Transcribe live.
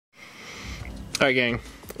Alright gang,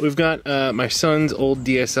 we've got my son's old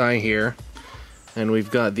DSi here, and we've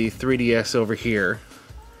got the 3DS over here,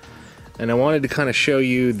 and I wanted to kind of show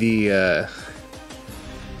you the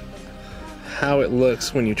how it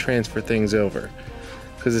looks when you transfer things over,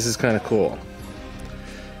 because this is kind of cool.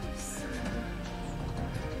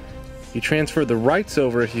 You transfer the rights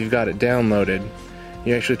over if you've got it downloaded.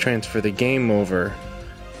 You actually transfer the game over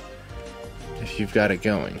if you've got it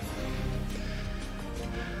going.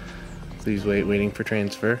 Please wait, waiting for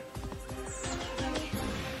transfer.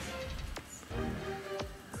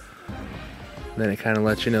 Then it kind of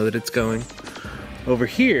lets you know that it's going. Over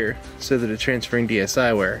here, so that it's transferring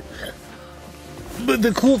DSiWare. But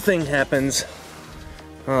the cool thing happens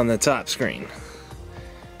on the top screen.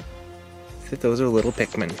 That those are little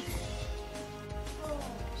Pikmin.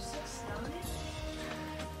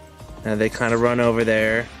 Now they kind of run over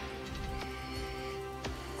there.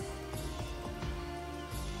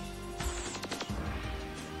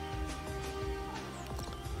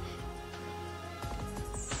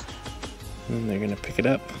 And they're gonna pick it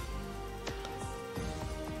up.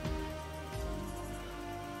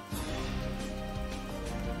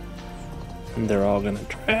 And they're all gonna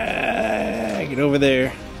drag it over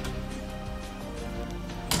there.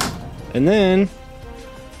 And then,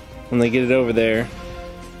 when they get it over there,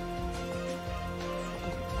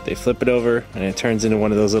 they flip it over and it turns into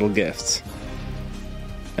one of those little gifts.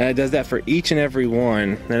 And it does that for each and every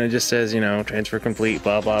one. Then it just says, you know, transfer complete,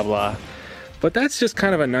 blah, blah, blah. But that's just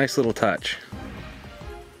kind of a nice little touch.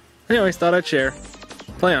 Anyways, thought I'd share.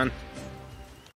 Play on.